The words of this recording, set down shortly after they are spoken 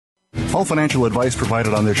All financial advice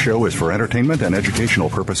provided on this show is for entertainment and educational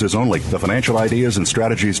purposes only. The financial ideas and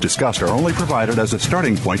strategies discussed are only provided as a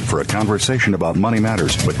starting point for a conversation about money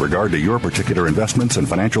matters. With regard to your particular investments and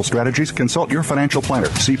financial strategies, consult your financial planner,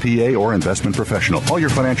 CPA, or investment professional. All your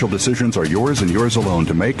financial decisions are yours and yours alone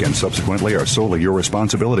to make, and subsequently are solely your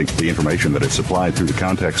responsibility. The information that is supplied through the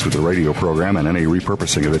context of the radio program and any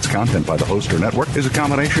repurposing of its content by the host or network is a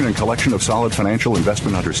combination and collection of solid financial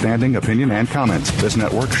investment understanding, opinion, and comments. This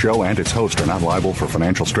network, show, and its host are not liable for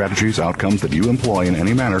financial strategies, outcomes that you employ in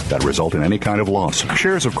any manner that result in any kind of loss.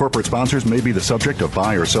 Shares of corporate sponsors may be the subject of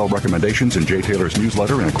buy or sell recommendations in Jay Taylor's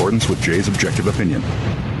newsletter in accordance with Jay's objective opinion.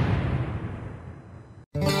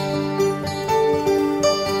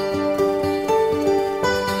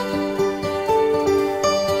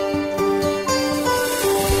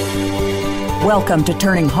 Welcome to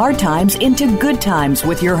Turning Hard Times into Good Times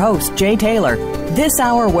with your host, Jay Taylor. This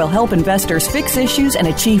hour will help investors fix issues and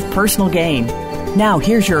achieve personal gain. Now,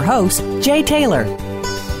 here's your host, Jay Taylor.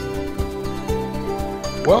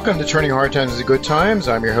 Welcome to Turning Hard Times into Good Times.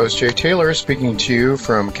 I'm your host, Jay Taylor, speaking to you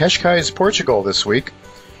from Cascais, Portugal this week.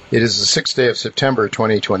 It is the 6th day of September,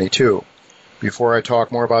 2022. Before I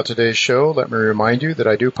talk more about today's show, let me remind you that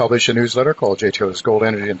I do publish a newsletter called Jay Taylor's Gold,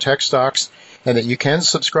 Energy, and Tech Stocks, and that you can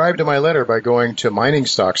subscribe to my letter by going to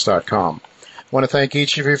miningstocks.com. I want to thank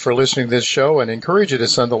each of you for listening to this show and encourage you to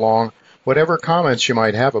send along whatever comments you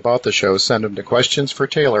might have about the show. Send them to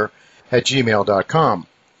questionsfortaylor@gmail.com.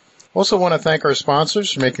 Also want to thank our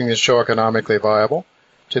sponsors for making this show economically viable.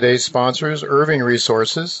 Today's sponsors: Irving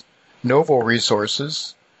Resources, Novo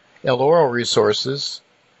Resources, Eloro Resources,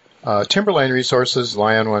 Timberline Resources,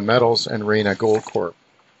 Lion One Metals, and Reyna Gold Corp.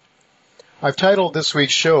 I've titled this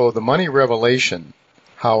week's show, The Money Revelation,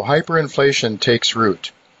 How Hyperinflation Takes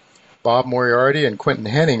Root. Bob Moriarty and Quinton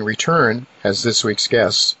Hennigh return as this week's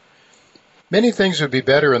guests. Many things would be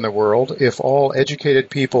better in the world if all educated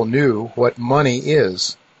people knew what money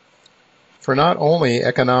is. For not only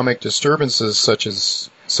economic disturbances such as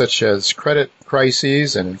credit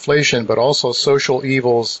crises and inflation, but also social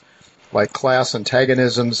evils like class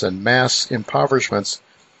antagonisms and mass impoverishments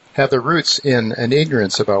have their roots in an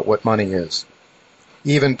ignorance about what money is.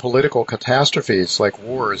 Even political catastrophes like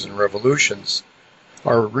wars and revolutions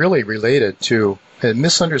are really related to a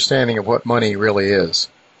misunderstanding of what money really is.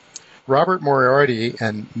 Robert Moriarty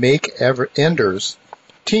and Maik Enders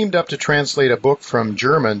teamed up to translate a book from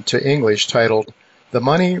German to English titled The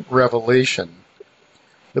Money Revelation.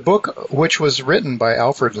 The book, which was written by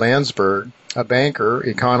Alfred Lansburgh, a banker,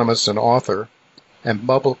 economist, and author, and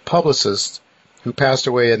publicist who passed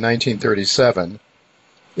away in 1937,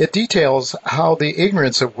 it details how the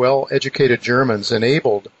ignorance of well-educated Germans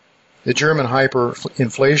enabled the German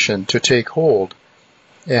hyperinflation to take hold.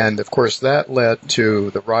 And, of course, that led to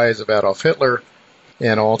the rise of Adolf Hitler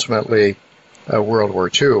and ultimately World War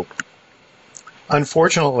II.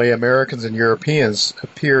 Unfortunately, Americans and Europeans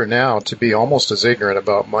appear now to be almost as ignorant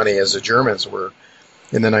about money as the Germans were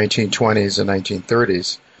in the 1920s and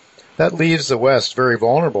 1930s. That leaves the West very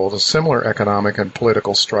vulnerable to similar economic and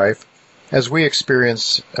political strife as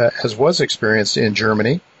was experienced in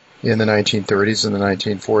Germany in the 1930s and the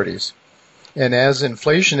 1940s. And as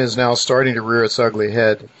inflation is now starting to rear its ugly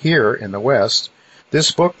head here in the West,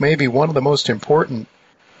 this book may be one of the most important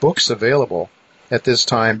books available at this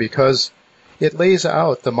time because it lays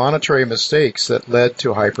out the monetary mistakes that led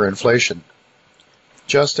to hyperinflation.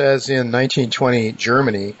 Just as in 1920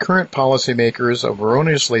 Germany, current policymakers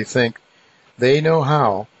erroneously think they know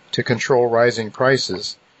how to control rising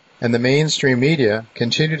prices, and the mainstream media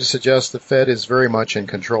continue to suggest the Fed is very much in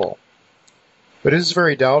control. But it is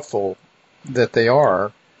very doubtful that they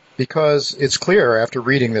are, because it's clear after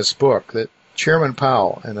reading this book that Chairman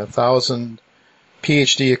Powell and 1,000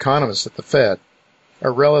 PhD economists at the Fed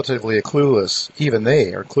are relatively clueless. Even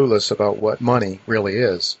they are clueless about what money really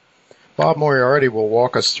is. Bob Moriarty will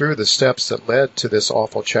walk us through the steps that led to this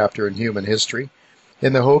awful chapter in human history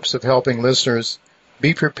in the hopes of helping listeners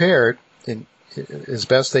be prepared as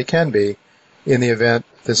best they can be in the event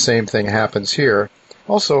the same thing happens here.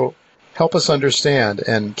 Also, help us understand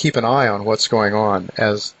and keep an eye on what's going on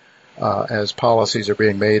as policies are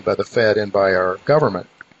being made by the Fed and by our government.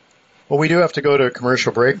 Well, we do have to go to a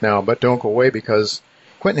commercial break now, but don't go away because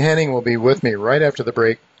Quinton Hennigh will be with me right after the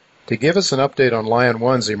break to give us an update on Lion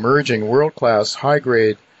One's emerging world-class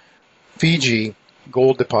high-grade Fiji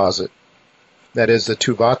gold deposit. That is the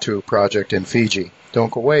Tuvatu project in Fiji.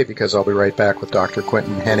 Don't go away because I'll be right back with Dr.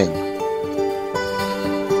 Quinton Hennigh.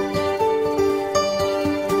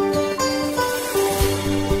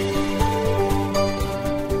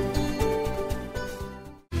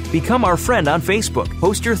 Become our friend on Facebook.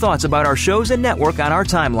 Post your thoughts about our shows and network on our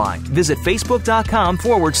timeline. Visit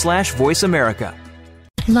facebook.com/Voice America.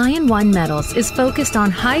 Lion One Metals is focused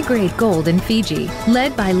on high-grade gold in Fiji,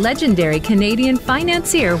 led by legendary Canadian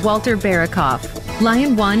financier Walter Barakoff.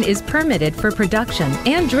 Lion One is permitted for production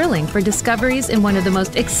and drilling for discoveries in one of the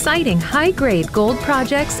most exciting high-grade gold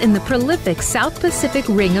projects in the prolific South Pacific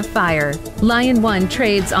Ring of Fire. Lion One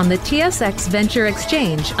trades on the TSX Venture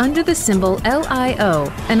Exchange under the symbol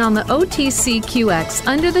LIO and on the OTCQX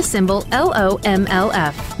under the symbol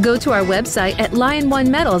LOMLF. Go to our website at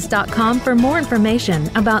liononemetals.com for more information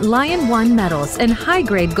about Lion One Metals and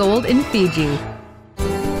high-grade gold in Fiji.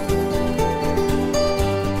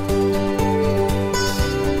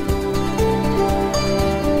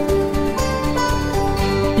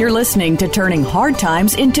 You're listening to Turning Hard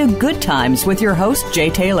Times into Good Times with your host, Jay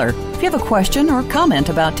Taylor. If you have a question or comment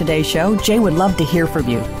about today's show, Jay would love to hear from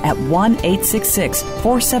you at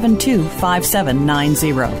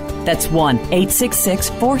 1-866-472-5790. That's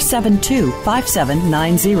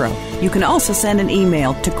 1-866-472-5790. You can also send an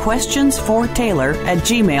email to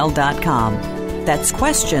questionsfortaylor@gmail.com. That's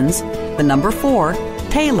questions, the number 4,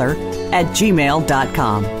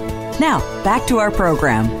 Taylor@gmail.com. Now, back to our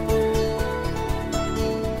program.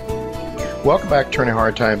 Welcome back to Turning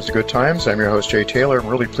Hard Times to Good Times. I'm your host, Jay Taylor. I'm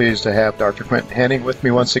really pleased to have Dr. Quinton Hennigh with me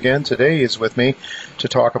once again. Today he's with me to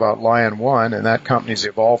talk about Lion One, and that company's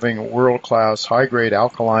evolving world-class high-grade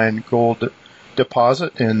alkaline gold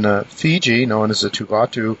deposit in Fiji, known as the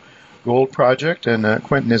Tuvatu Gold Project. And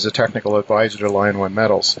Quinton is a technical advisor to Lion One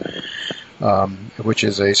Metals, which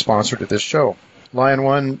is a sponsor to this show. Lion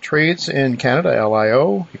One trades in Canada,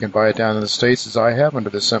 LIO. You can buy it down in the States, as I have, under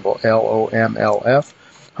the symbol LOMLF.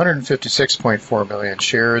 156.4 million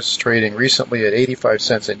shares, trading recently at 85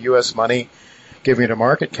 cents in U.S. money, giving it a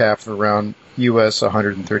market cap of around U.S.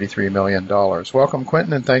 $133 million. Welcome,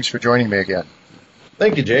 Quinton, and thanks for joining me again.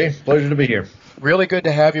 Thank you, Jay. Pleasure to be here. Really good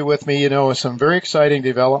to have you with me. You know, some very exciting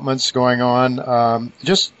developments going on.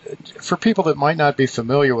 Just for people that might not be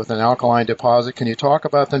familiar with an alkaline deposit, can you talk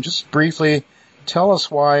about them just briefly? Tell us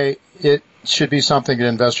why it should be something that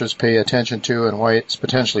investors pay attention to and why it's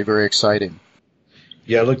potentially very exciting.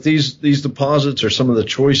 Yeah, look, these deposits are some of the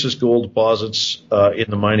choicest gold deposits in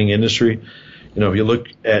the mining industry. You know, if you look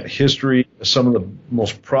at history, some of the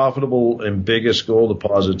most profitable and biggest gold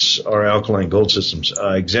deposits are alkaline gold systems.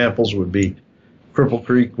 Examples would be Cripple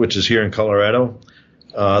Creek, which is here in Colorado,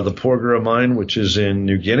 the Porgera mine, which is in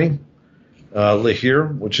New Guinea,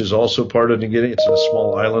 Lihir, which is also part of New Guinea. It's a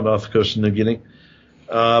small island off the coast of New Guinea.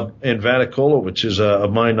 And Vatukoula, which is a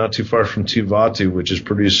mine not too far from Tuvatu, which has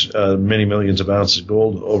produced many millions of ounces of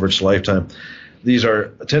gold over its lifetime. These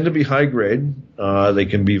tend to be high grade. They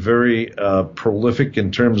can be very prolific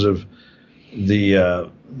in terms of the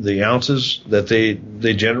ounces that they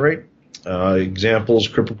generate. Examples: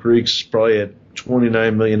 Cripple Creek's probably at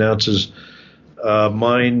 29 million ounces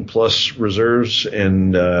mine plus reserves,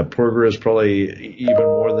 and Porgera is probably even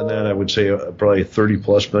more than that. I would say probably 30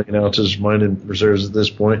 plus million ounces mine and reserves at this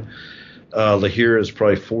point. Lihir is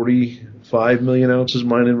probably 45 million ounces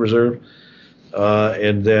mine and reserve.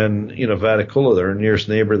 And then, you know, Vatukoula, their nearest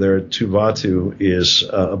neighbor there at Tuvatu, is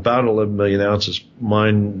about 11 million ounces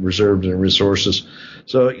mine reserves and resources.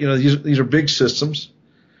 So, you know, these are big systems.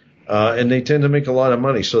 And they tend to make a lot of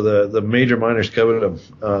money. So the major miners covet them.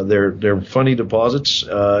 They're funny deposits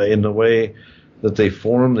in the way that they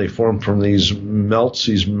form. They form from these melts,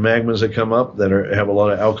 these magmas that come up that have a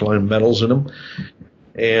lot of alkaline metals in them.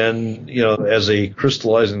 And, you know, as they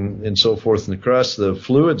crystallize and so forth in the crust, the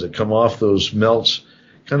fluids that come off those melts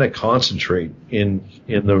kind of concentrate in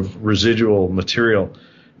the residual material.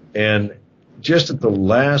 And just at the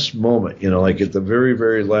last moment, you know, like at the very,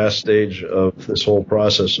 very last stage of this whole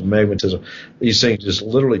process of magmatism, these things just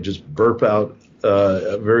literally just burp out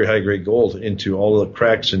very high-grade gold into all the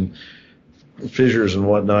cracks and fissures and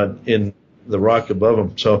whatnot in the rock above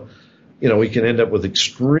them. So, you know, we can end up with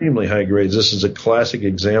extremely high grades. This is a classic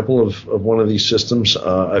example of one of these systems.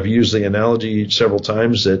 I've used the analogy several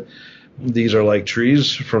times that these are like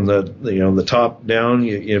trees from the top down.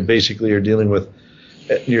 You basically are dealing with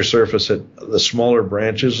near surface at the smaller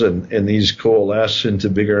branches, and these coalesce into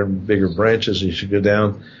bigger and bigger branches as you go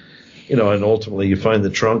down, you know, and ultimately you find the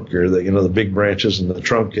trunk or the big branches and the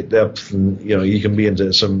trunk at depth, and, you know, you can be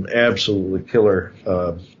into some absolutely killer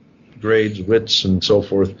grades, widths, and so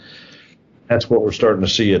forth. That's what we're starting to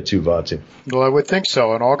see at Tuvatu. Well, I would think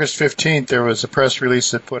so. On August 15th, there was a press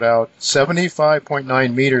release that put out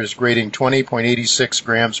 75.9 meters grading 20.86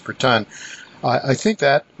 grams per ton. I think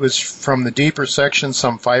that was from the deeper section,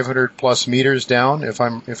 some 500 plus meters down, if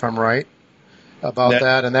I'm right. about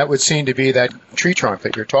that, and that would seem to be that tree trunk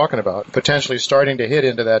that you're talking about, potentially starting to hit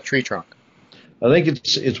into that tree trunk. I think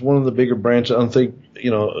it's one of the bigger branches. I don't think,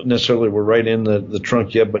 necessarily we're right in the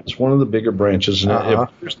trunk yet, but it's one of the bigger branches, and it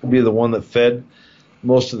appears to be the one that fed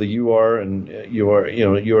most of the UR and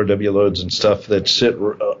URW loads and stuff that sit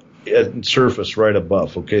at surface right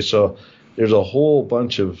above. Okay, so there's a whole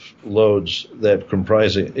bunch of loads that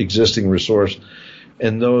comprise an existing resource,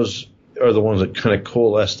 and those are the ones that kind of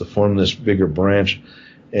coalesce to form this bigger branch.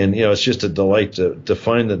 And, it's just a delight to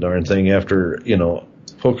find the darn thing after,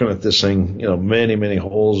 poking at this thing, many, many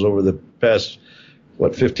holes over the past,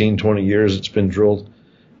 15, 20 years it's been drilled.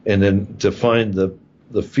 And then to find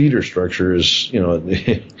the feeder structure is,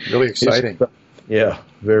 really exciting. Yeah,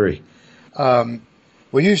 very. Well,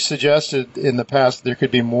 you've suggested in the past there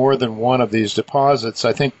could be more than one of these deposits.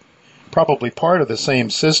 I think probably part of the same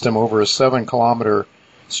system over a 7-kilometer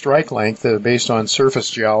strike length based on surface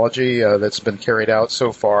geology that's been carried out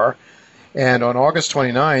so far. And on August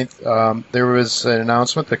 29th, there was an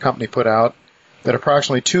announcement the company put out that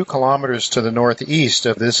approximately 2 kilometers to the northeast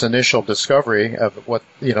of this initial discovery of what,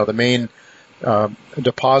 the main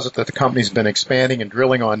deposit that the company's been expanding and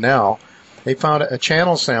drilling on now, they found a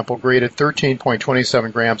channel sample graded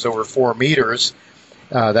 13.27 grams over 4 meters.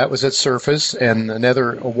 That was at surface, and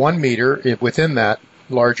another 1 meter within that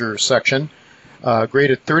larger section,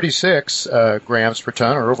 graded 36 grams per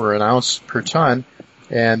ton, or over an ounce per ton.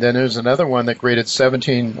 And then there's another one that graded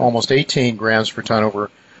 17, almost 18 grams per ton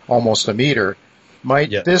over almost a meter.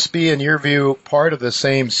 Might this be, in your view, part of the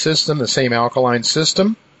same system, the same alkaline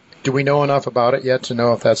system? Do we know enough about it yet to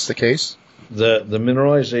know if that's the case? The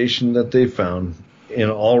mineralization that they found in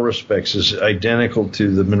all respects is identical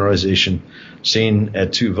to the mineralization seen at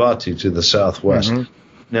Tuvatu to the southwest.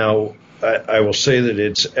 Mm-hmm. Now, I will say that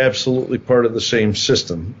it's absolutely part of the same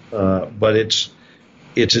system, but it's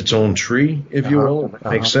its own tree, if you will. If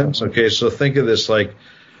that makes sense. Okay, so think of this like,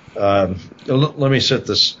 let me set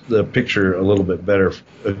the picture a little bit better.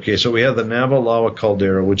 Okay, so we have the Nava Lava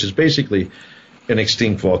Caldera, which is basically an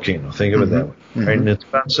extinct volcano. Think of it that way. Mm-hmm. Right? And it's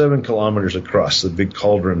about 7 kilometers across, the big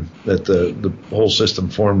cauldron that the whole system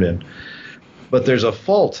formed in. But there's a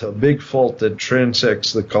big fault that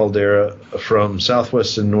transects the caldera from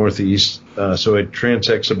southwest and northeast. So it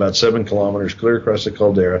transects about 7 kilometers clear across the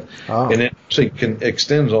caldera. And it actually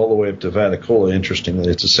extends all the way up to Vaticola, interestingly.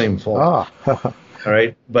 It's the same fault. All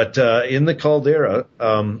right. But in the caldera,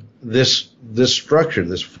 this structure,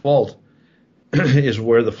 this fault, is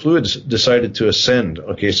where the fluids decided to ascend.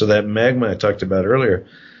 Okay, so that magma I talked about earlier,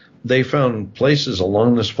 they found places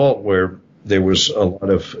along this fault where there was a lot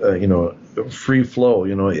of, free flow,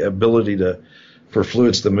 ability for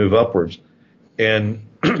fluids to move upwards. And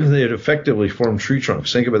it effectively formed tree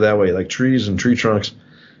trunks. Think of it that way, like trees and tree trunks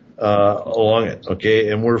along it,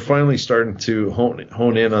 okay? And we're finally starting to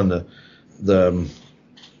hone in on the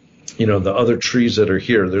other trees that are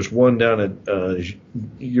here. There's one down at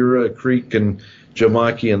Ura Creek and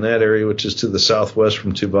Jamaki in that area, which is to the southwest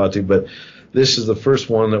from Tuvatu. But this is the first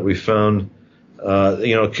one that we found,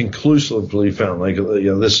 conclusively found. Like,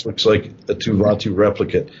 this looks like a Tuvatu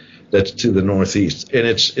replicate that's to the northeast. And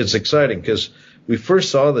it's exciting because we first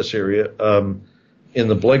saw this area in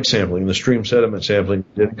the BLEG sampling, the stream sediment sampling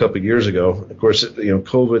we did a couple of years ago. Of course,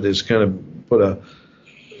 COVID has kind of put a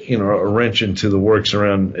wrench into the works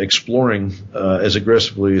around exploring as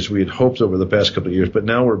aggressively as we had hoped over the past couple of years. But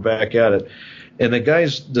now we're back at it. And the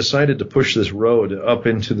guys decided to push this road up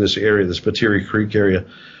into this area, this Patiri Creek area.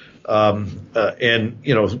 And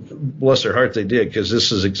bless their heart, they did, because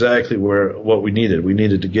this is exactly what we needed. We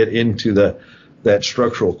needed to get into that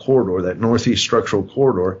structural corridor, that northeast structural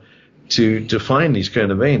corridor, to find these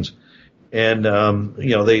kind of veins. And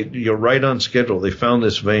you're right on schedule. They found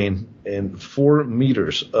this vein in 4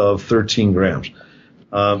 meters of 13 grams.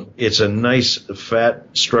 It's a nice fat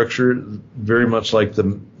structure, very much like the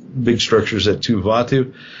big structures at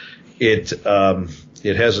Tuvatu.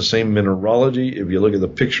 It has the same mineralogy. If you look at the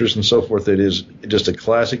pictures and so forth, it is just a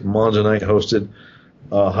classic monzonite-hosted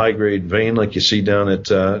high-grade vein like you see down at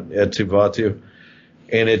Tuvatu.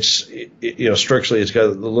 And it's, structurally, it's got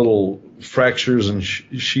the little fractures and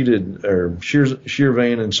shear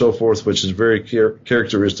vein and so forth, which is very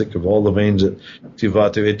characteristic of all the veins at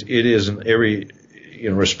Tuvatu. It is in every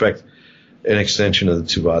respect an extension of the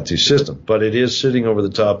Tuvatu system, but it is sitting over the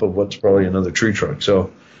top of what's probably another tree trunk.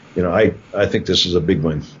 So, I think this is a big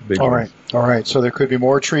win. All right. So there could be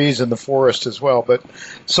more trees in the forest as well. But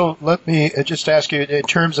so let me just ask you, in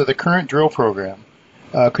terms of the current drill program,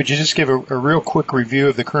 could you just give a real quick review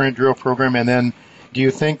of the current drill program, and then do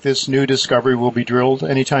you think this new discovery will be drilled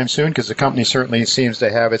anytime soon? Because the company certainly seems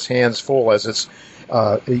to have its hands full as it's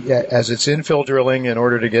as it's infill drilling in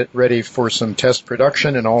order to get ready for some test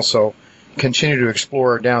production and also continue to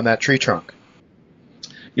explore down that tree trunk?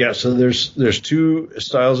 Yeah, so there's two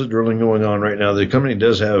styles of drilling going on right now. The company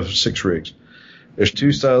does have 6 rigs. There's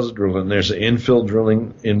 2 styles of drilling. There's the infill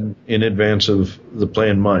drilling in advance of the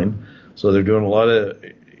planned mine. So they're doing a lot of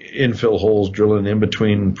infill holes, drilling in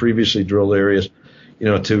between previously drilled areas,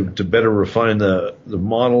 to better refine the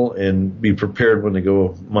model and be prepared when they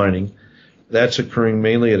go mining. That's occurring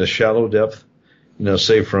mainly at a shallow depth,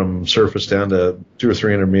 say from surface down to 200 or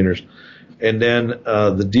 300 meters. And then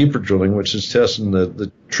the deeper drilling, which is testing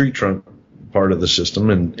the tree trunk part of the system,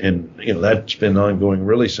 and that's been ongoing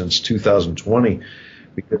really since 2020,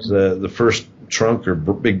 because the first trunk or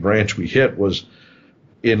big branch we hit was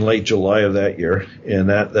in late July of that year, and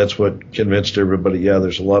that's what convinced everybody,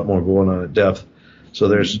 there's a lot more going on at depth. So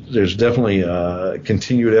there's definitely a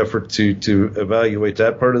continued effort to evaluate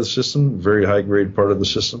that part of the system, very high grade part of the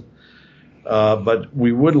system. But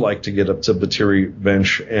we would like to get up to Batiri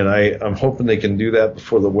Bench, and I'm hoping they can do that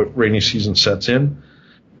before the rainy season sets in.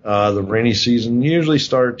 The rainy season usually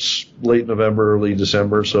starts late November, early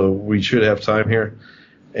December, so we should have time here.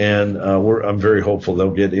 And I'm very hopeful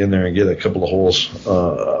they'll get in there and get a couple of holes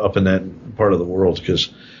up in that part of the world,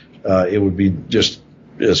 because it would be just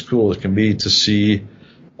as cool as it can be to see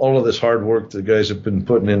all of this hard work the guys have been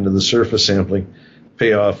putting into the surface sampling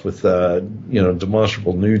pay off with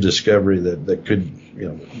demonstrable new discovery that could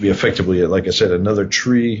be effectively, like I said, another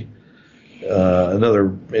tree,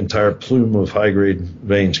 another entire plume of high grade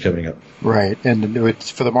veins coming up. Right, and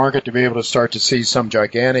for the market to be able to start to see some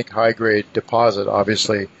gigantic high grade deposit,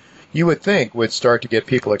 obviously, you would think would start to get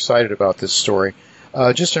people excited about this story.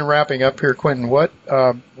 Just in wrapping up here, Quinton, what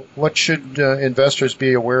should investors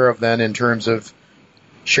be aware of then in terms of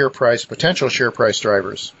potential share price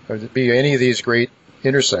drivers? Would it be any of these great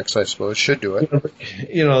intersects, I suppose, should do it?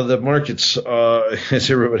 The markets, as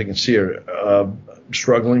everybody can see, are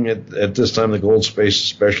struggling at this time. The gold space,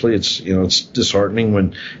 especially, it's disheartening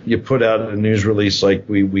when you put out a news release like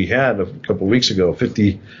we had a couple of weeks ago,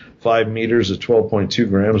 55 meters at 12.2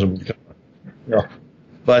 grams.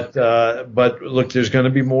 But look, there's going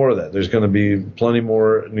to be more of that. There's going to be plenty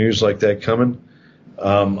more news like that coming.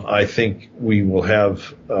 I think we will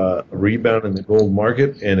have a rebound in the gold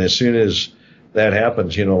market, and as soon as that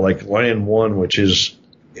happens, like Lion 1, which is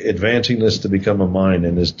advancing this to become a mine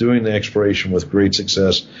and is doing the exploration with great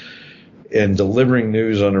success and delivering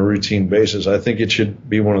news on a routine basis, I think it should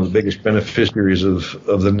be one of the biggest beneficiaries of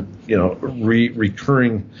the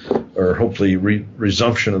recurring or hopefully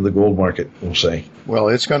resumption of the gold market, we'll say. Well,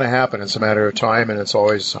 it's going to happen. It's a matter of time, and it's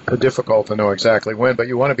always difficult to know exactly when, but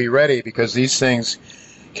you want to be ready because these things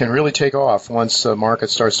can really take off once the market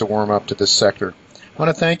starts to warm up to this sector. I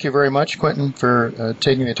want to thank you very much, Quinton, for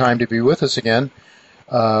taking the time to be with us again.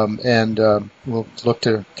 And we'll look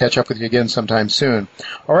to catch up with you again sometime soon.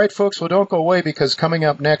 All right, folks, well, don't go away, because coming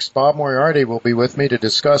up next, Bob Moriarty will be with me to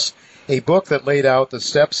discuss a book that laid out the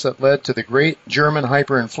steps that led to the great German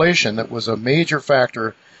hyperinflation that was a major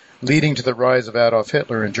factor leading to the rise of Adolf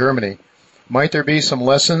Hitler in Germany. Might there be some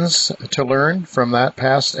lessons to learn from that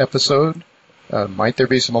past episode? Might there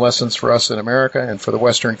be some lessons for us in America and for the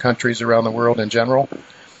Western countries around the world in general?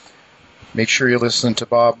 Make sure you listen to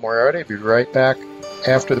Bob Moriarty. I'll be right back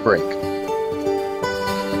after the break.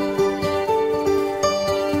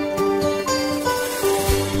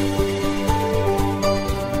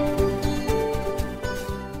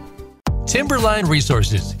 Timberline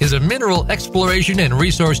Resources is a mineral exploration and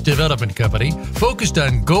resource development company focused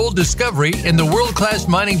on gold discovery in the world-class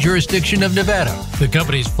mining jurisdiction of Nevada. The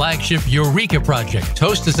company's flagship Eureka project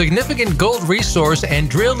hosts a significant gold resource and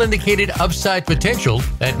drill-indicated upside potential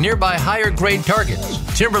at nearby higher-grade targets.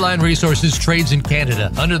 Timberline Resources trades in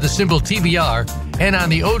Canada under the symbol TBR and on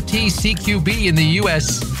the OTCQB in the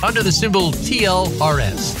U.S. under the symbol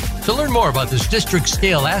TLRS. To learn more about this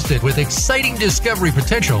district-scale asset with exciting discovery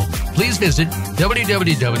potential, please visit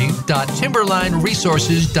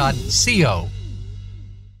www.timberlineresources.co.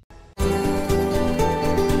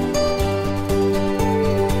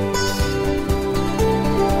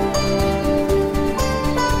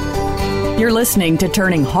 You're listening to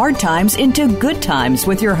Turning Hard Times into Good Times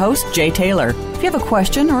with your host, Jay Taylor. If you have a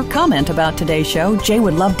question or comment about today's show, Jay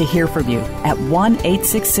would love to hear from you at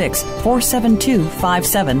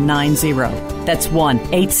 1-866-472-5790. That's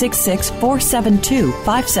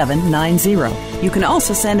 1-866-472-5790. You can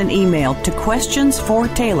also send an email to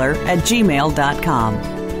questionsfortaylor@gmail.com.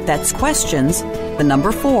 That's questions, the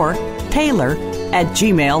number 4,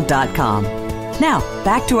 Taylor@gmail.com. Now,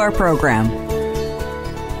 back to our program.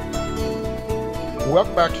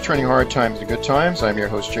 Welcome back to Turning Hard Times to Good Times. I'm your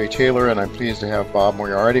host, Jay Taylor, and I'm pleased to have Bob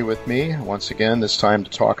Moriarty with me once again, this time to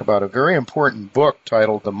talk about a very important book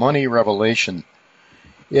titled The Money Revelation.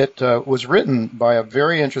 It was written by a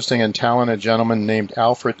very interesting and talented gentleman named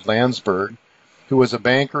Alfred Lansburgh, who was a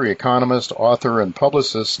banker, economist, author, and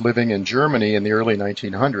publicist living in Germany in the early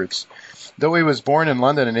 1900s. Though he was born in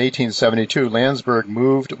London in 1872, Lansburgh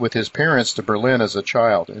moved with his parents to Berlin as a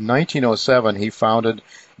child. In 1907, he founded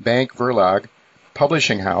Bank Verlag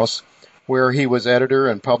publishing house, where he was editor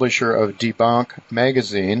and publisher of Die Bank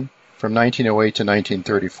magazine from 1908 to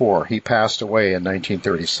 1934. He passed away in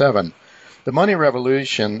 1937. The Money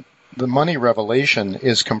Revelation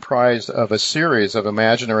is comprised of a series of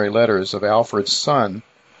imaginary letters of Alfred's son,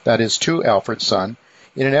 that is, to Alfred's son,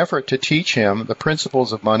 in an effort to teach him the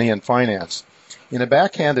principles of money and finance. In a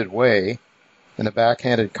backhanded way, in a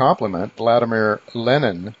backhanded compliment, Vladimir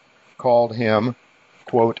Lenin called him,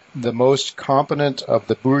 quote, the most competent of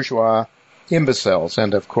the bourgeois imbeciles,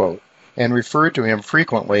 end of quote, and referred to him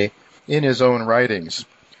frequently in his own writings.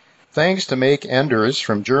 Thanks to Maik Enders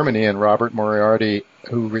from Germany and Robert Moriarty,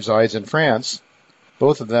 who resides in France,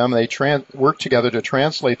 both of them, they worked together to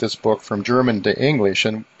translate this book from German to English,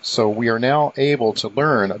 and so we are now able to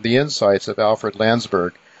learn the insights of Alfred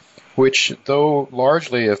Lansburgh, which, though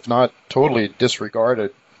largely, if not totally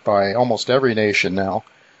disregarded by almost every nation now,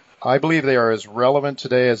 I believe they are as relevant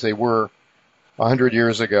today as they were 100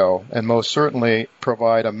 years ago, and most certainly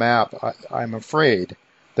provide a map, I'm afraid,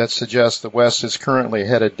 that suggests the West is currently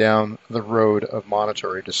headed down the road of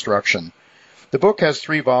monetary destruction. The book has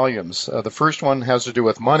 3 volumes. The first one has to do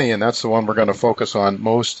with money, and that's the one we're going to focus on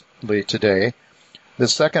mostly today. The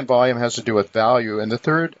second volume has to do with value, and the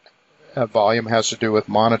third volume has to do with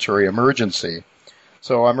monetary emergency.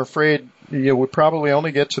 So I'm afraid you would probably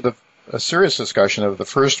only get to a serious discussion of the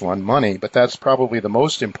first one, money, but that's probably the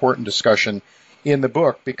most important discussion in the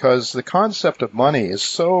book, because the concept of money is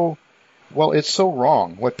so, well, it's so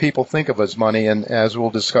wrong, what people think of as money, and as we'll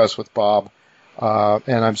discuss with Bob.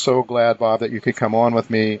 And I'm so glad, Bob, that you could come on with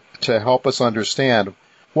me to help us understand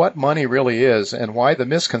what money really is and why the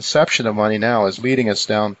misconception of money now is leading us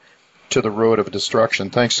down to the road of destruction.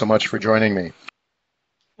 Thanks so much for joining me.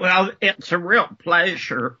 Well, it's a real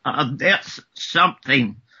pleasure. That's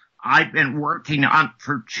something I've been working on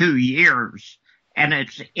for 2 years, and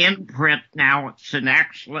it's in print now. It's an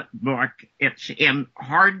excellent book. It's in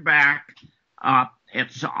hardback.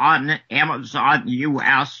 It's on Amazon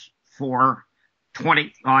US for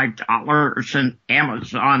 $25 and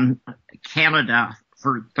Amazon Canada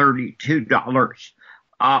for $32.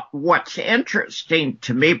 What's interesting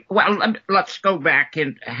to me, well, let's go back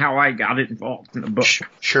into how I got involved in the book.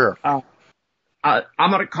 Sure. I'm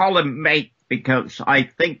going to call him Maik because I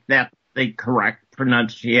think that's the correct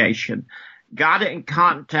pronunciation. Got in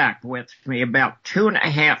contact with me about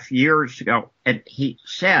 2.5 years ago, and he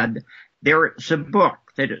said there is a book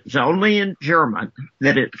that is only in German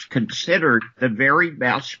that is considered the very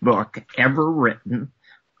best book ever written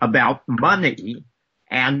about money,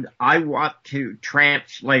 and I want to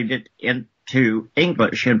translate it into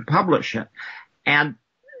English and publish it. And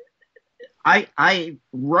I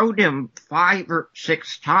wrote him 5 or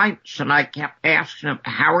 6 times, and I kept asking him,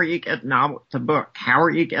 how are you getting on with the book? How are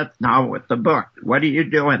you getting on with the book? What are you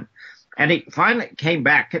doing? And he finally came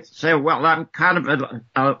back and said, well, I'm kind of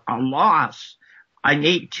at a loss. I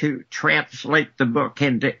need to translate the book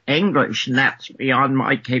into English, and that's beyond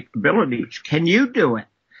my capabilities. Can you do it?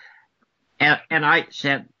 And I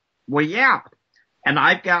said, well, yeah. And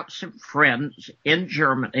I've got some friends in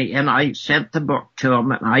Germany, and I sent the book to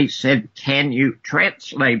them, and I said, can you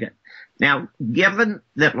translate it? Now, given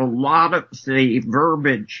that a lot of the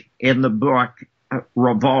verbiage in the book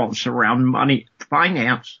revolves around money and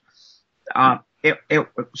finance, it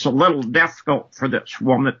was a little difficult for this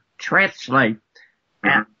woman to translate.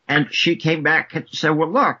 And she came back and said,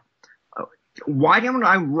 well, look, why don't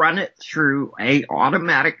I run it through a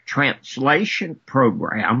automatic translation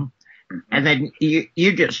program, and then you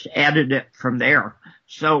just edit it from there.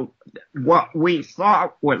 So what we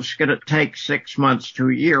thought was going to take 6 months to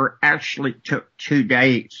a year actually took 2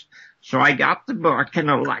 days. So I got the book in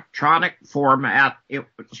electronic format. It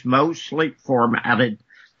was mostly formatted,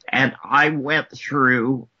 and I went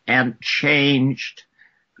through and changed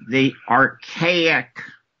the archaic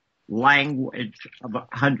language of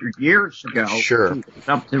 100 years ago to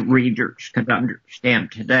something readers could understand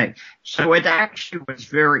today. So it actually was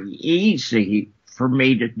very easy for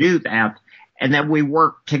me to do that. And then we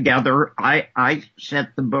worked together. I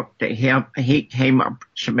sent the book to him. He came up with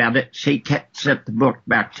some edits. He sent the book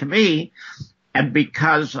back to me. And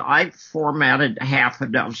because I formatted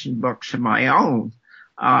 6 books of my own,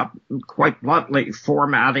 quite bluntly,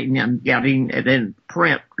 formatting and getting it in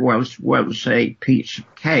print was a piece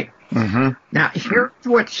of cake. Mm-hmm. Now, here's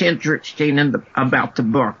what's interesting about the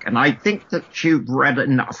book, and I think that you've read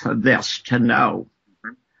enough of this to know.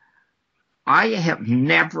 I have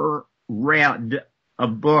never read a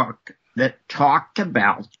book that talked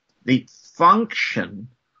about the function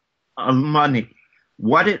of money.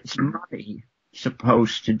 What is money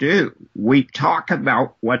supposed to do? We talk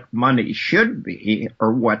about what money should be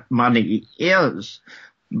or what money is,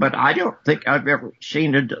 but I don't think I've ever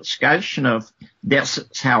seen a discussion of this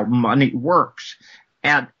is how money works.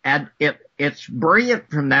 And it's brilliant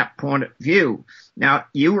from that point of view. Now,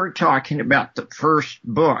 you were talking about the first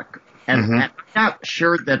book, and Mm-hmm. I'm not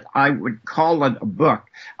sure that I would call it a book.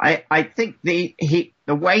 I think the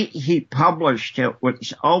way he published it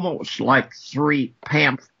was almost like 3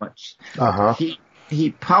 pamphlets. Uh-huh.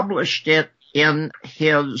 He published it in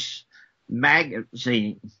his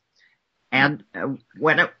magazine, and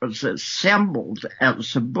when it was assembled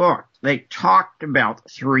as a book, they talked about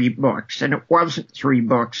 3 books, and it wasn't 3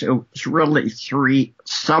 books, it was really 3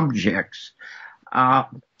 subjects.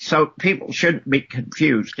 So people shouldn't be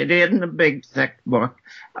confused. It isn't a big, thick book.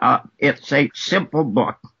 It's a simple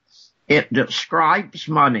book. It describes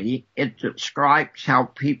money. It describes how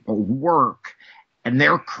people work, and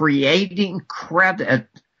they're creating credit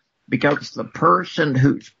because the person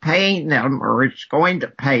who's paying them or is going to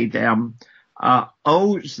pay them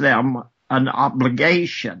owes them an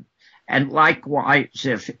obligation. And likewise,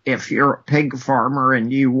 if you're a pig farmer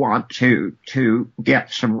and you want to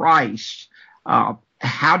get some rice,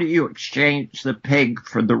 how do you exchange the pig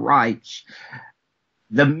for the rice?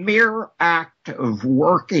 The mere act of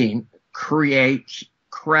working creates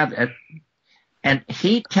credit, and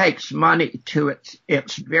he takes money to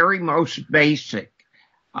its very most basic.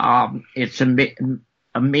 It's a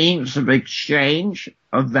means of exchange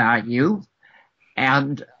of value,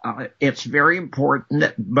 and it's very important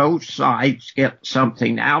that both sides get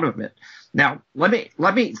something out of it. Now,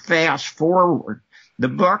 let me fast forward. The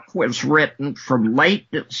book was written from late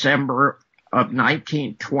December of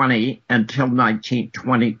 1920 until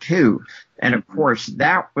 1922. And of course,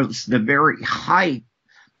 that was the very height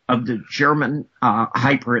of the German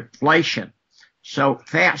hyperinflation. So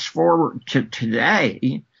fast forward to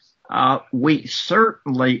today, we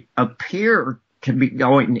certainly appear to be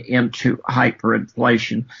going into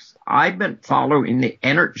hyperinflation. I've been following the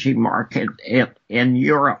energy market in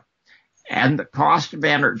Europe. And the cost of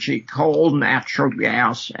energy, coal, natural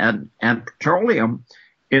gas, and petroleum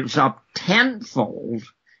is up tenfold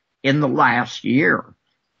in the last year.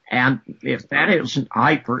 And if that isn't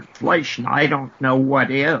hyperinflation, I don't know what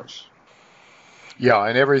is. Yeah,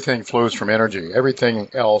 and everything flows from energy. Everything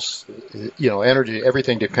else, energy,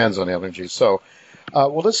 everything depends on energy. So,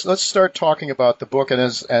 let's start talking about the book. And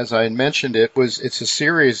as I mentioned, it's a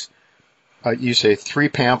series, you say 3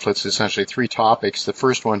 pamphlets, essentially 3 topics. The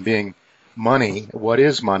first one being money. What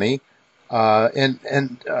is money?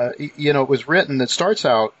 It was written. It starts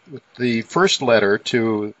out with the first letter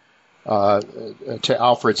to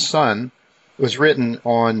Alfred's son. It was written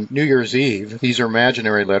on New Year's Eve. These are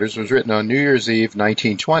imaginary letters. It was written on New Year's Eve,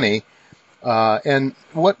 1920. And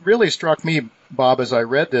what really struck me, Bob, as I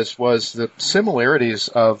read this, was the similarities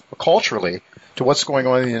of culturally to what's going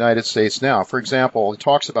on in the United States now. For example, it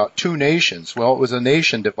talks about 2 nations. Well, it was a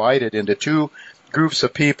nation divided into 2 groups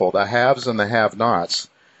of people, the haves and the have-nots.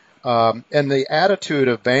 And the attitude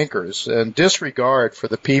of bankers and disregard for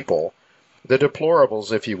the people, the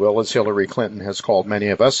deplorables, if you will, as Hillary Clinton has called many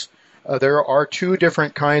of us. There are 2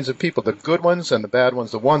 different kinds of people, the good ones and the bad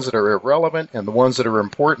ones, the ones that are irrelevant and the ones that are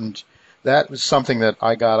important. That was something that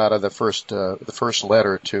I got out of the first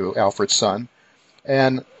letter to Alfred's son.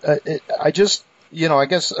 And I think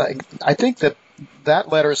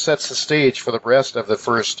that letter sets the stage for the rest of the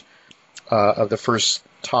first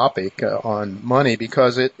topic on money,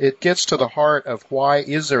 because it gets to the heart of why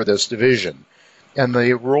is there this division and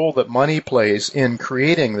the role that money plays in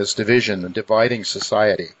creating this division and dividing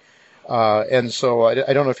society. And so I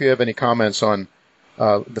don't know if you have any comments on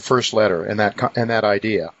the first letter and that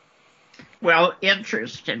idea. Well,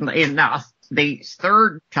 interestingly enough, the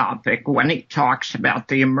third topic, when he talks about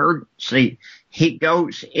the emergency, he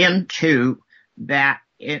goes into that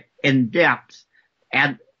in depth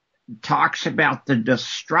and talks about the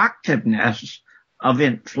destructiveness of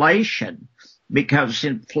inflation, because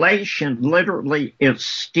inflation literally is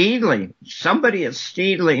stealing. Somebody is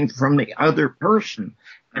stealing from the other person.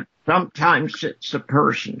 And sometimes it's the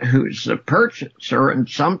person who's the purchaser, and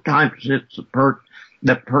sometimes it's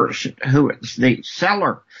the person who is the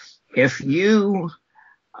seller. If you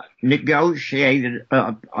negotiated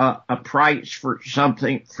a price for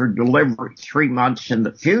something for delivery 3 months in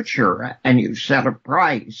the future, and you set a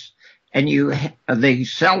price, and the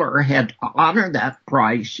seller had to honor that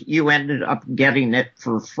price, you ended up getting it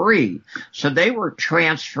for free. So they were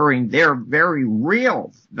transferring their very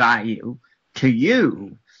real value to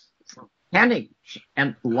you for pennies.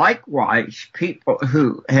 And likewise, people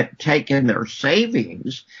who had taken their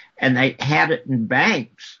savings and they had it in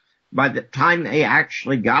banks, by the time they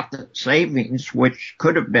actually got the savings, which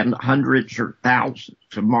could have been hundreds or thousands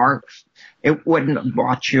of marks, it wouldn't have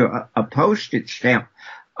bought you a postage stamp.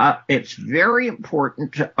 It's very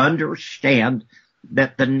important to understand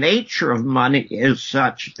that the nature of money is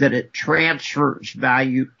such that it transfers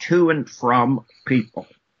value to and from people.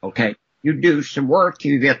 Okay. You do some work,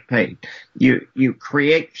 you get paid. You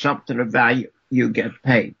create something of value, you get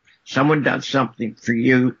paid. Someone does something for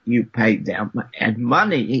you, you pay them. And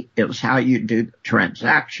money is how you do the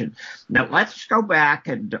transaction. Now let's go back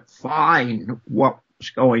and define what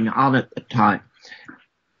was going on at the time.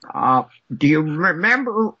 Do you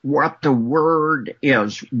remember what the word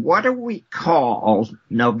is? What do we call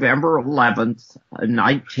November 11th,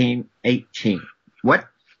 1918?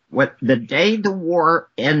 What the day the war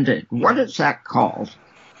ended, what is that called?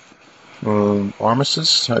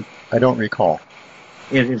 Armistice? I don't recall.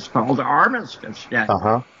 It is called Armistice Day.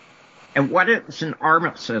 Uh-huh. And what is an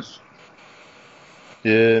armistice?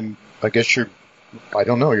 I guess I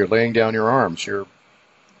don't know, you're laying down your arms.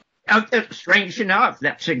 Strange enough,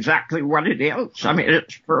 that's exactly what it is. I mean,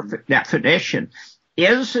 it's perfect definition.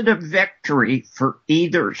 Is it a victory for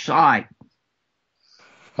either side?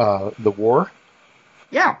 The war?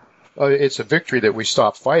 Yeah. It's a victory that we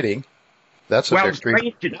stop fighting. That's a victory.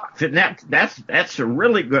 Strange enough, and that's a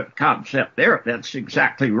really good concept there. That's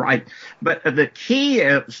exactly right. But the key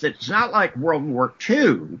is that it's not like World War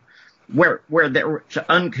II, where there was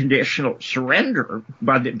unconditional surrender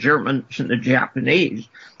by the Germans and the Japanese.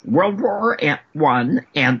 World War I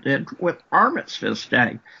ended with Armistice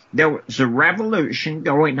Day. There was a revolution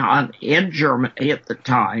going on in Germany at the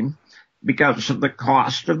time because of the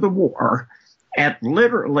cost of the war. And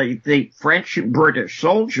literally, the French and British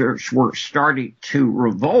soldiers were starting to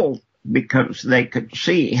revolt because they could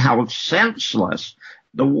see how senseless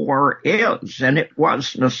the war is. And it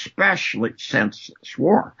was an especially senseless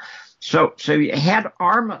war. So you had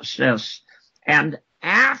Armistice, and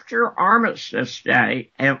after Armistice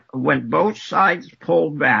Day, and when both sides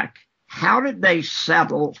pulled back, how did they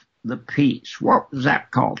settle the peace? What was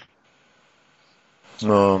that called?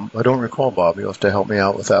 I don't recall, Bob. You'll have to help me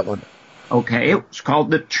out with that one. Okay, it was called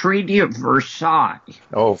the Treaty of Versailles.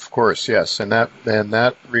 Oh, of course, yes, and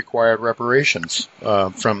that required reparations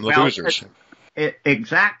from the losers.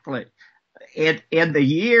 Exactly. In the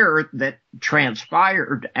year that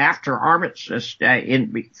transpired after Armistice Day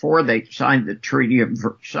and before they signed the Treaty of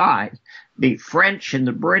Versailles, the French and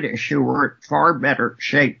the British, who were in far better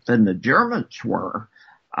shape than the Germans were,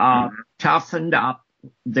 toughened up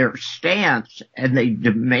their stance, and they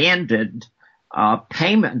demanded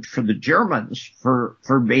payment for the Germans for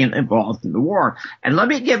being involved in the war. And let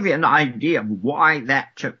me give you an idea of why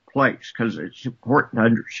that took place, because it's important to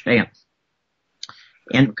understand.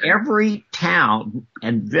 In every town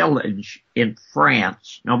and village in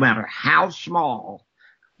France, no matter how small,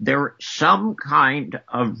 there is some kind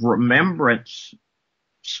of remembrance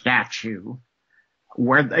statue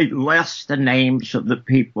where they list the names of the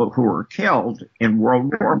people who were killed in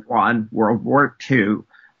World War I, World War II,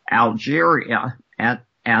 Algeria, and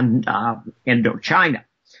Indochina.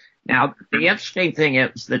 Now, the interesting thing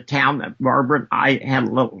is the town that Barbara and I had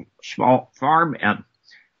a little small farm in,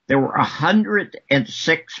 there were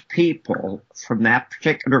 106 people from that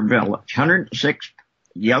particular village, 106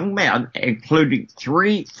 young men, including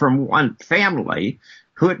 3 from one family,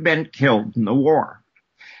 who had been killed in the war.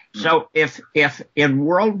 So if in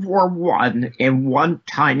World War I, in one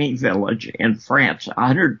tiny village in France,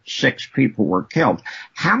 106 people were killed,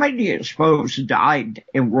 how many do you suppose died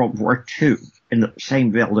in World War II in the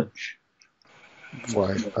same village?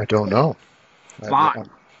 Why, I don't know. 5.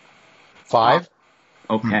 5?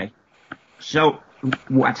 Okay. So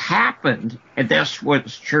what happened, and this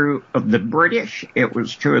was true of the British, it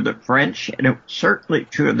was true of the French, and it was certainly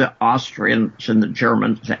true of the Austrians and the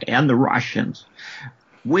Germans and the Russians.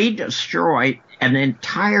 We destroyed an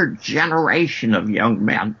entire generation of young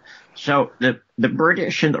men. So the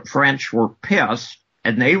British and the French were pissed,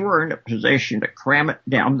 and they were in a position to cram it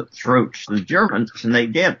down the throats of the Germans, and they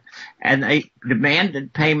did. And they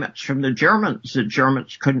demanded payments from the Germans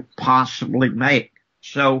couldn't possibly make.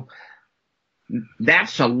 So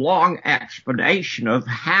that's a long explanation of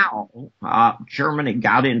how Germany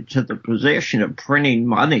got into the position of printing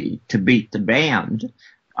money to beat the band.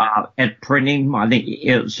 And printing money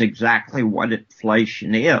is exactly what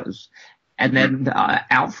inflation is. And then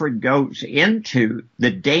Alfred goes into the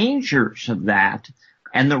dangers of that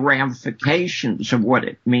and the ramifications of what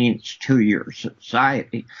it means to your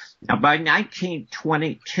society. Now, by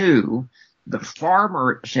 1922, the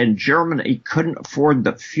farmers in Germany couldn't afford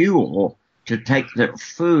the fuel to take their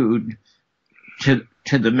food to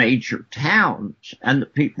the major towns, and the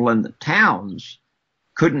people in the towns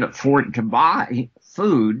couldn't afford to buy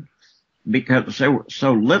food because there was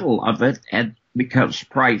so little of it, and because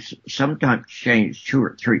prices sometimes change 2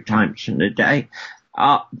 or 3 times in a day.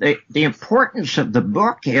 The importance of the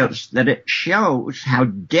book is that it shows how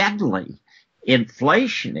deadly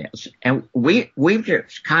inflation is. And we've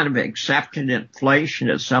just kind of accepted inflation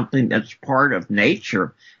as something that's part of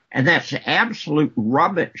nature. And that's absolute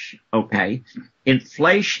rubbish, okay?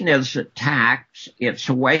 Inflation is a tax. It's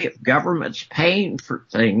a way of governments paying for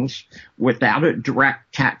things without a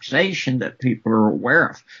direct taxation that people are aware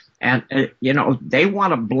of. And, they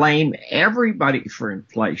want to blame everybody for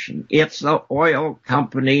inflation. It's the oil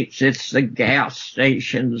companies, it's the gas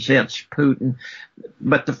stations, it's Putin.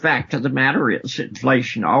 But the fact of the matter is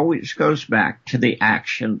inflation always goes back to the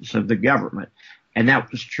actions of the government. And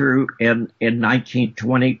that was true in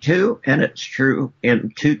 1922, and it's true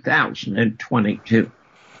in 2022.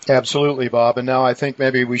 Absolutely, Bob. And now I think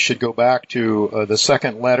maybe we should go back to the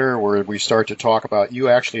second letter where we start to talk about, you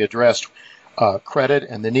actually addressed credit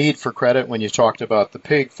and the need for credit when you talked about the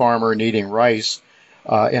pig farmer needing rice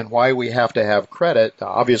and why we have to have credit.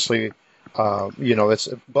 Obviously,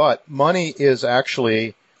 but money is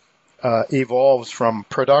actually evolves from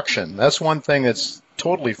production. That's one thing that's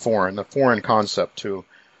totally foreign, a foreign concept to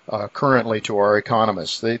currently to our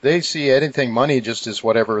economists. They see anything money just as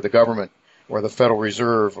whatever the government or the Federal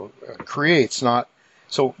Reserve creates, not.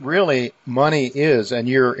 So really money is, and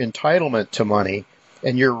your entitlement to money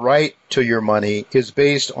and your right to your money is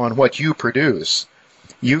based on what you produce.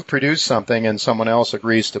 You produce something and someone else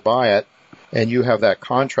agrees to buy it and you have that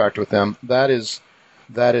contract with them. That is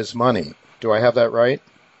money. Do I have that right?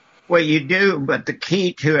 Well, you do, but the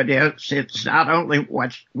key to it is it's not only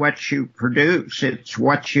what you produce, it's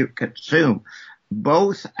what you consume.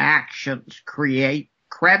 Both actions create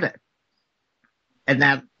credit. And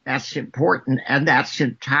that's important, and that's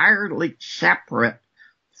entirely separate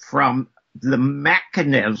from the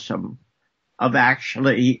mechanism of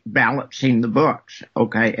actually balancing the books.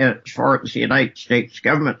 Okay, as far as the United States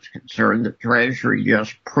government's concerned, the Treasury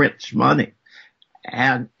just prints money.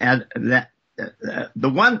 And that the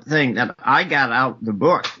one thing that I got out of the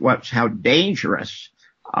book was how dangerous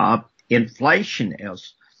inflation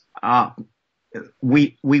is.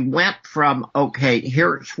 We went from, okay,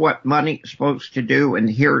 here's what money is supposed to do, and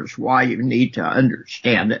here's why you need to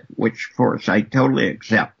understand it, which of course I totally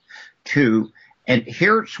accept, to, and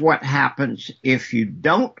here's what happens if you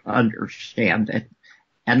don't understand it,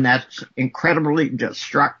 and that's incredibly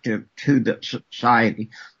destructive to the society.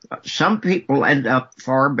 Some people end up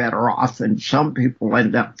far better off, and some people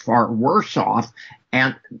end up far worse off,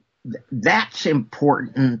 and that's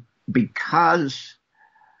important because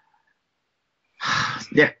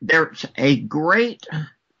there's a great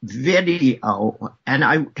video, and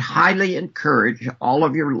I would highly encourage all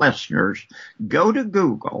of your listeners, go to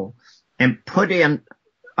Google and put in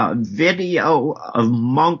a video of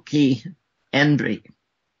monkey envy.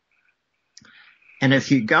 And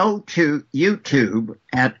if you go to YouTube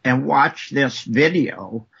and watch this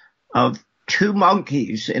video of 2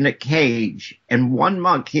 monkeys in a cage, and one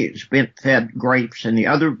monkey has been fed grapes and the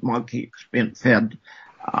other monkey has been fed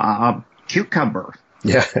cucumber.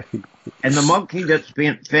 Yeah. And the monkey that's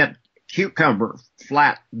being fed cucumber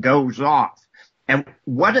flat goes off. And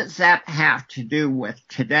what does that have to do with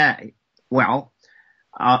today? Well,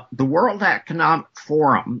 the World Economic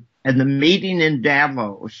Forum and the meeting in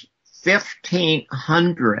Davos,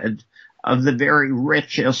 1,500 of the very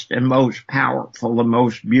richest and most powerful and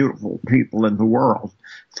most beautiful people in the world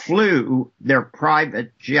flew their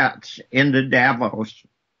private jets into Davos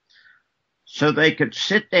so they could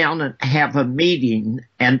sit down and have a meeting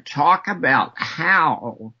and talk about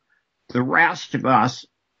how the rest of us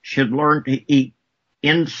should learn to eat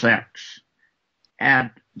insects.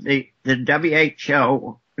 And the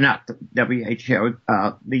WHO, not the WHO,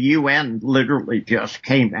 the UN literally just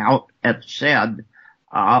came out and said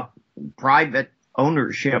private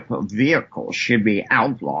ownership of vehicles should be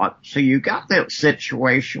outlawed. So you got that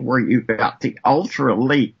situation where you got the ultra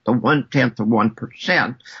elite, the 1/10 of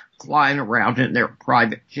 1%, flying around in their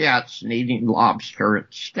private jets and eating lobster and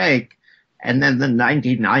steak. and then the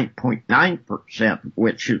 99.9%,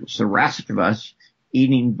 which is the rest of us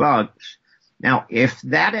eating bugs. Now, if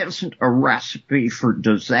that isn't a recipe for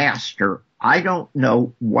disaster, I don't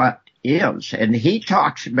know what is. And he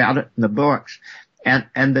talks about it in the books.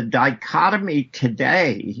 And the dichotomy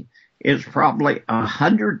today is probably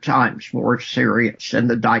 100 times more serious than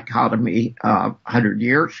the dichotomy 100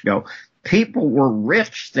 years ago. People were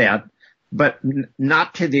rich then, but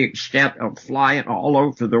not to the extent of flying all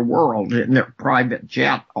over the world in their private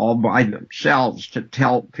jet all by themselves to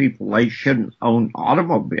tell people they shouldn't own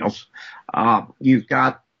automobiles. You've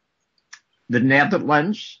got the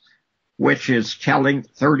Netherlands, which is telling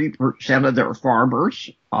 30% of their farmers,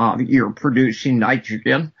 you're producing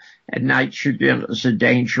nitrogen, and nitrogen is a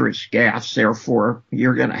dangerous gas. Therefore,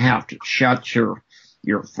 you're going to have to shut your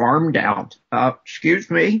farm down.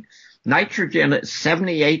 Nitrogen is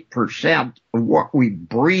 78% of what we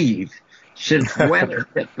breathe. Since when has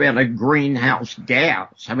it been a greenhouse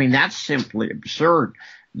gas? I mean, that's simply absurd.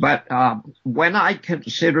 But when I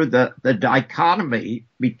consider the dichotomy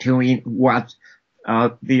between what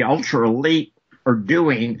the ultra elite are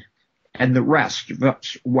doing and the rest of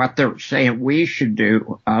us, what they're saying we should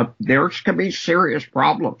do, there's going to be serious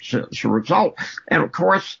problems as a result. And of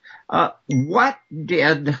course, what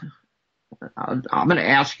did I'm going to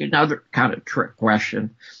ask you another kind of trick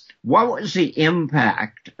question. What was the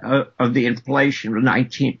impact of the inflation of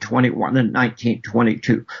 1921 and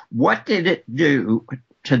 1922? What did it do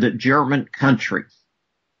to the German country?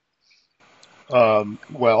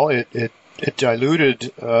 Well, it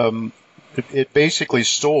diluted, it basically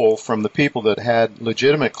stole from the people that had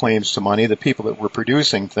legitimate claims to money, the people that were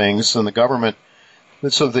producing things, and the government.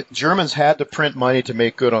 So the Germans had to print money to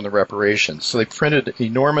make good on the reparations. So they printed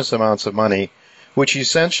enormous amounts of money, which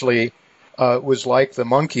essentially was like the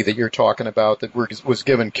monkey that you're talking about that was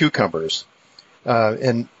given cucumbers.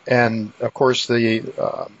 And of course,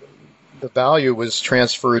 the value was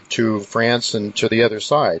transferred to France and to the other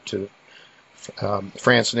side, to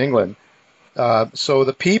France and England. So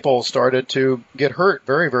the people started to get hurt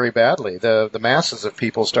very, very badly. The masses of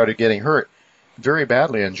people started getting hurt very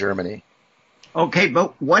badly in Germany. Okay,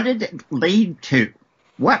 but what did it lead to?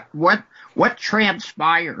 What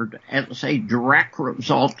transpired as a direct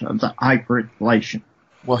result of the hyperinflation?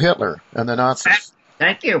 Well, Hitler and the Nazis.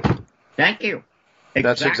 Thank you. Exactly.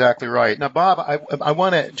 That's exactly right. Now, Bob, I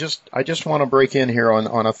just want to break in here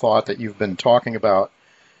on a thought that you've been talking about,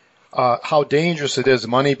 how dangerous it is,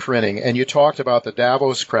 money printing, and you talked about the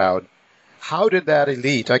Davos crowd. How did that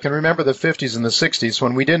elite? I can remember the 50s and the 60s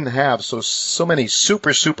when we didn't have so many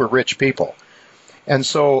super, super rich people. And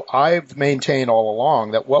so I've maintained all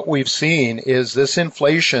along that what we've seen is this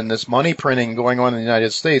inflation, this money printing going on in the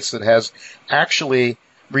United States that has actually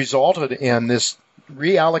resulted in this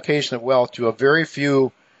reallocation of wealth to a very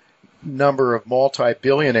few number of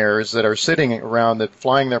multi-billionaires that are sitting around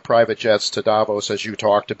flying their private jets to Davos, as you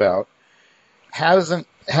talked about. Hasn't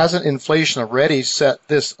inflation already set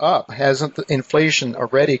this up? Hasn't the inflation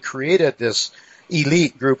already created this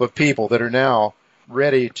elite group of people that are now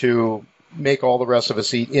ready to make all the rest of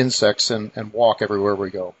us eat insects and walk everywhere we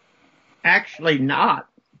go? Actually not.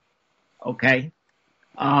 Okay.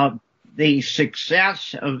 The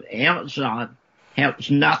success of Amazon has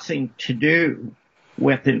nothing to do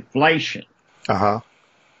with inflation.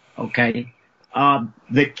 Okay.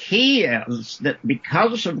 The key is that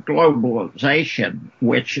because of globalization,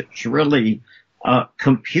 which is really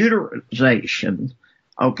computerization,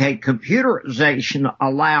 okay, computerization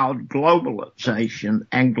allowed globalization,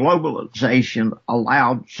 and globalization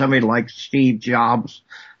allowed somebody like Steve Jobs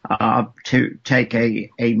to take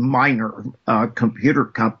a minor computer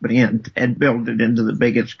company and build it into the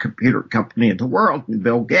biggest computer company in the world, and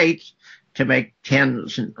Bill Gates to make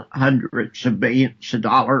tens and hundreds of billions of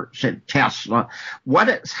dollars in Tesla. What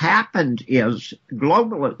has happened is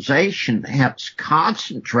globalization has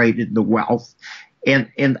concentrated the wealth in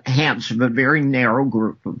the hands of a very narrow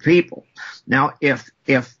group of people. Now, if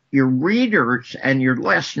your readers and your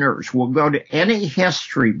listeners will go to any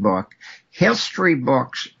history books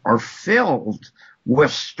are filled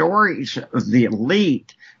with stories of the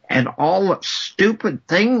elite and all the stupid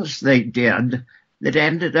things they did that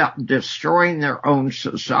ended up destroying their own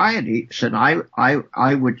societies. And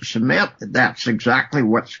I would submit that that's exactly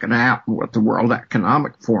what's going to happen with the World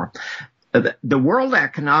Economic Forum. The World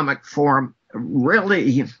Economic Forum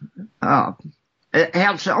really it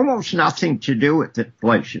has almost nothing to do with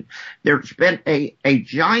inflation. There's been a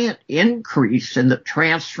giant increase in the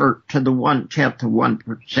transfer to the 0.1% of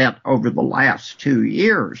 1% over the last 2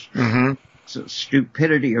 years. Mm-hmm. It's the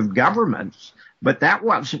stupidity of governments. But that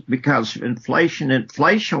wasn't because of inflation.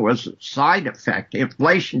 Inflation was a side effect.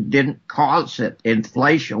 Inflation didn't cause it.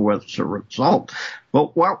 Inflation was a result.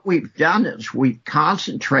 But what we've done is we've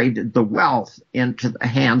concentrated the wealth into the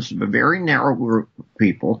hands of a very narrow group of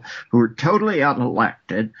people who are totally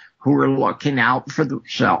unelected, who are looking out for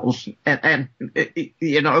themselves. And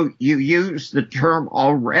you know, you use the term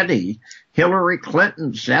already. Hillary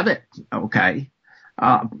Clinton said it, okay?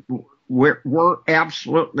 We're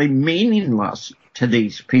absolutely meaningless to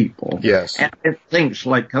these people. Yes. And things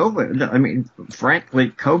like COVID, I mean, frankly,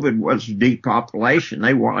 COVID was depopulation.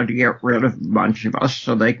 They wanted to get rid of a bunch of us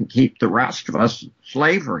so they can keep the rest of us in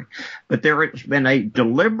slavery. But there has been a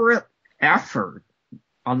deliberate effort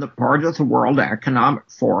on the part of the World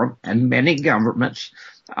Economic Forum and many governments.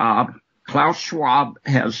 Klaus Schwab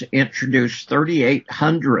has introduced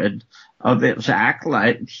 3,800 of its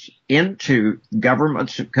acolytes into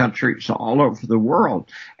governments of countries all over the world.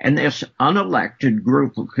 And this unelected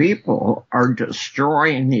group of people are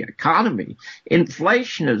destroying the economy.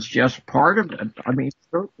 Inflation is just part of it. I mean,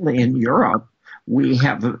 certainly in Europe, we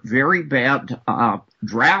have a very bad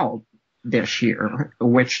drought this year,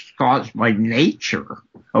 which is caused by nature,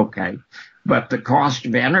 okay? But the cost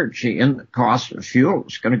of energy and the cost of fuel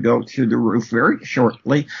is going to go through the roof very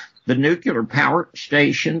shortly. The nuclear power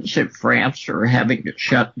stations in France are having to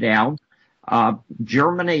shut down.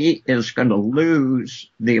 Germany is going to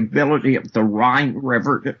lose the ability of the Rhine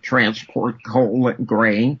River to transport coal and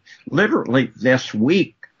grain literally this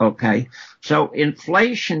week, okay? So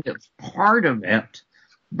inflation is part of it,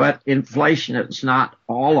 but inflation is not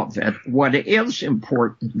all of it. What is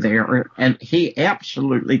important there, and he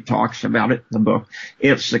absolutely talks about it in the book,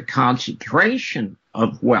 is the concentration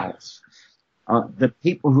of wealth. The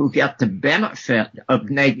people who get the benefit of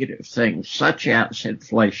negative things, such as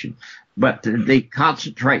inflation. But the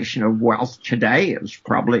concentration of wealth today is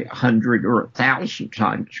probably 100 or 1,000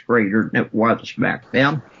 times greater than it was back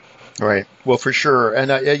then. Right. Well, for sure. And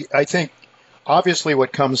I think obviously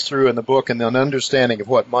what comes through in the book and an understanding of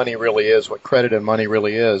what money really is, what credit and money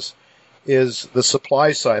really is the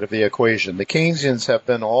supply side of the equation. The Keynesians have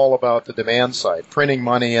been all about the demand side, printing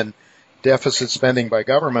money and deficit spending by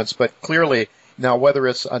governments, but clearly now whether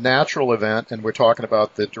it's a natural event, and we're talking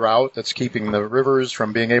about the drought that's keeping the rivers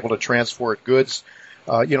from being able to transport goods,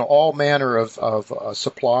 all manner of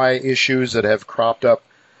supply issues that have cropped up,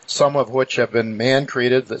 some of which have been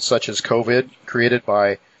man-created, such as COVID, created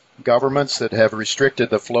by governments that have restricted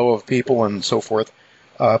the flow of people and so forth.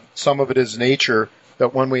 Some of it is nature,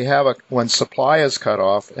 that when supply is cut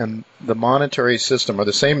off and the monetary system or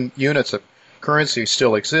the same units of currency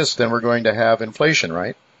still exist, then we're going to have inflation,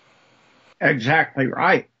 right? Exactly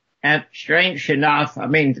right. And strange enough, I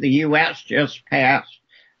mean, the U.S. just passed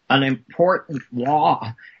an important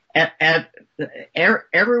law, and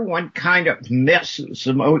everyone kind of misses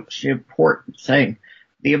the most important thing.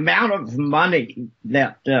 The amount of money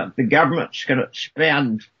that the government's going to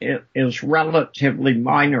spend is relatively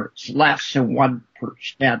minor. It's less than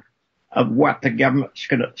 1% of what the government's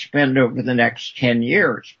going to spend over the next 10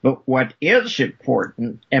 years. But what is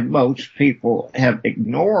important, and most people have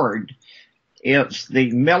ignored, is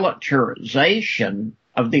the militarization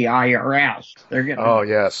of the IRS. They're going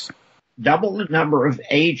to double the number of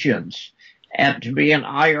agents. And to be an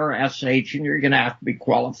IRS agent, you're going to have to be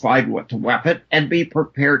qualified with a weapon and be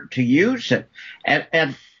prepared to use it.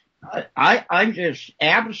 And I'm just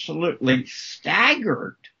absolutely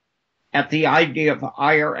staggered at the idea of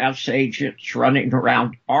IRS agents running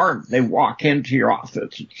around armed. They walk into your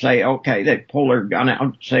office and say, okay, they pull their gun out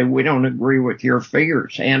and say, we don't agree with your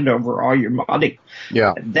figures, hand over all your money.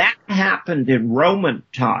 Yeah. That happened in Roman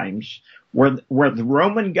times, where the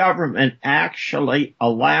Roman government actually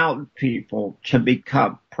allowed people to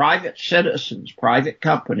become private citizens, private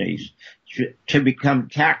companies, to become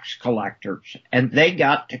tax collectors, and they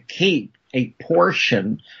got to keep a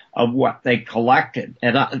portion of what they collected.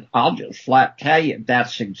 And I'll just flat tell you,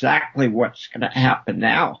 that's exactly what's going to happen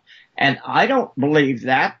now. And I don't believe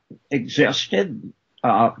that existed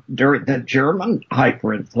during the German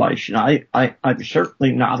hyperinflation. I'm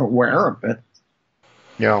certainly not aware of it.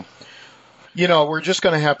 Yeah. We're just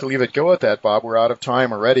going to have to leave it go at that, Bob. We're out of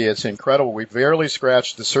time already. It's incredible. We've barely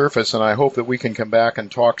scratched the surface, and I hope that we can come back and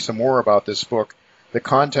talk some more about this book, the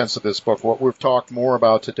contents of this book. What we've talked more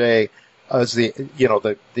about today is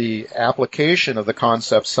the application of the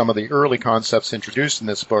concepts, some of the early concepts introduced in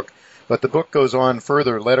this book. But the book goes on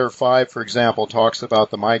further. Letter 5, for example, talks about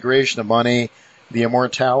the migration of money, the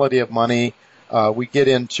immortality of money. We get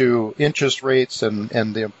into interest rates and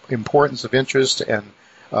the importance of interest and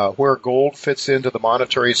where gold fits into the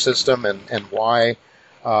monetary system and why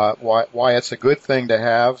it's a good thing to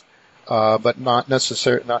have. but not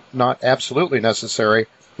necessary, not absolutely necessary.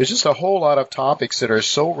 There's just a whole lot of topics that are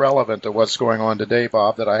so relevant to what's going on today,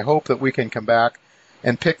 Bob, that I hope that we can come back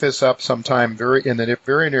and pick this up sometime in the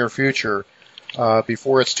very near future,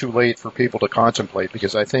 before it's too late for people to contemplate,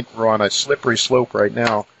 because I think we're on a slippery slope right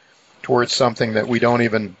now towards something that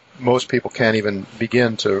most people can't even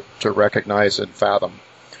begin to recognize and fathom.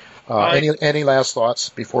 Any last thoughts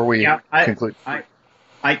before we conclude?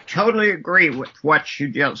 I totally agree with what you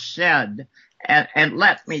just said. And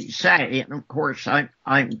let me say, and of course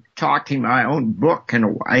I'm talking my own book in a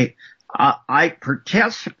way, I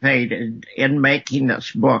participated in making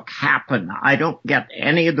this book happen. I don't get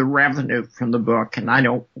any of the revenue from the book, and I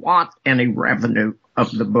don't want any revenue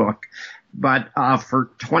of the book. But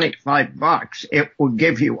for $25, it will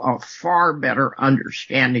give you a far better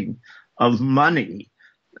understanding of money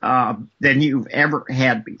than you've ever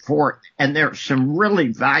had before. And there's some really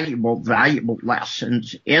valuable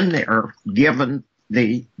lessons in there, given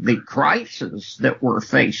the crisis that we're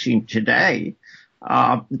facing today,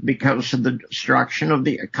 because of the destruction of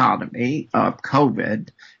the economy, COVID,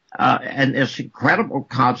 and this incredible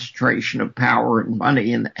concentration of power and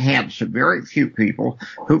money in the hands of very few people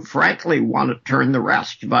who frankly want to turn the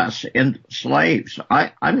rest of us into slaves.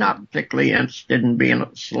 I'm not particularly interested in being a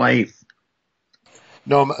slave.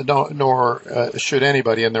 No, nor should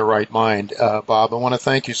anybody in their right mind, Bob. I want to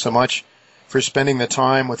thank you so much for spending the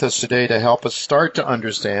time with us today to help us start to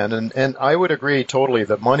understand. And I would agree totally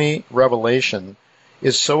that money revelation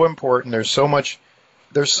is so important. There's so much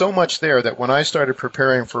there that when I started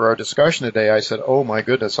preparing for our discussion today, I said, "Oh my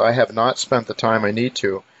goodness, I have not spent the time I need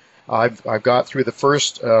to." I've got through the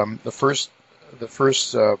first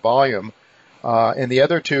volume, and the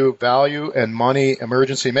other two, value and money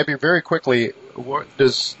emergency. Maybe very quickly, what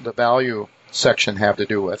does the value section have to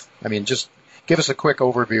do with? I mean, just give us a quick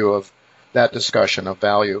overview of that discussion of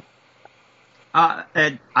value.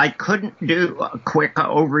 I couldn't do a quick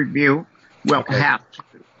overview. We'll have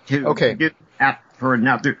to do that for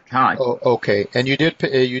another time. Oh, okay. And you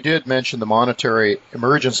did mention the monetary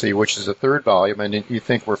emergency, which is the third volume, and you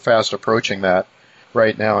think we're fast approaching that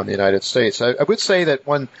right now in the United States. I would say that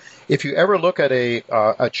if you ever look at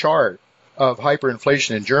a chart of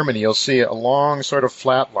hyperinflation in Germany, you'll see a long sort of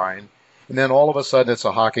flat line, and then all of a sudden it's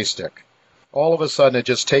a hockey stick. All of a sudden it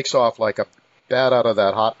just takes off like a bat out of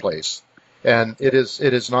that hot place. And it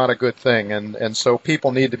is not a good thing. And so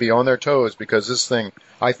people need to be on their toes, because this thing,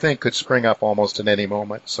 I think, could spring up almost at any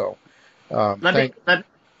moment. So,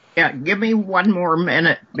 give me one more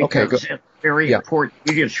minute, because it's very important.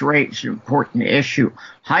 You just raised an important issue.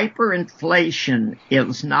 Hyperinflation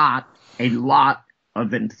is not a lot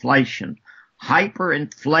of inflation.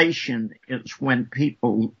 Hyperinflation is when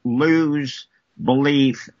people lose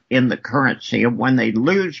belief in the currency, and when they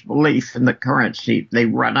lose belief in the currency, they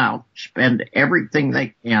run out, spend everything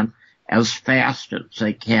they can as fast as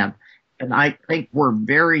they can. And I think we're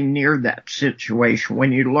very near that situation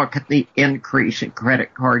when you look at the increase in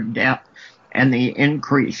credit card debt and the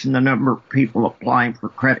increase in the number of people applying for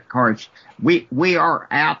credit cards. We are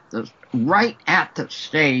right at the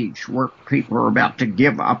stage where people are about to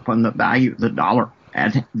give up on the value of the dollar,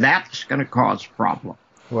 and that's going to cause problems.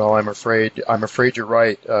 Well, I'm afraid you're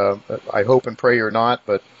right. I hope and pray you're not,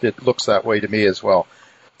 but it looks that way to me as well.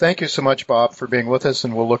 Thank you so much, Bob, for being with us,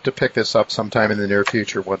 and we'll look to pick this up sometime in the near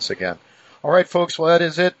future once again. All right, folks. Well, that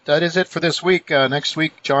is it. That is it for this week. Next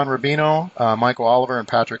week, John Rubino, Michael Oliver, and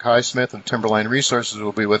Patrick Highsmith of Timberline Resources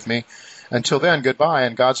will be with me. Until then, goodbye,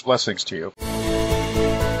 and God's blessings to you.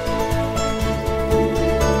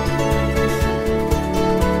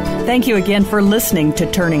 Thank you again for listening to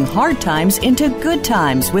Turning Hard Times into Good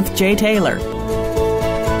Times with Jay Taylor.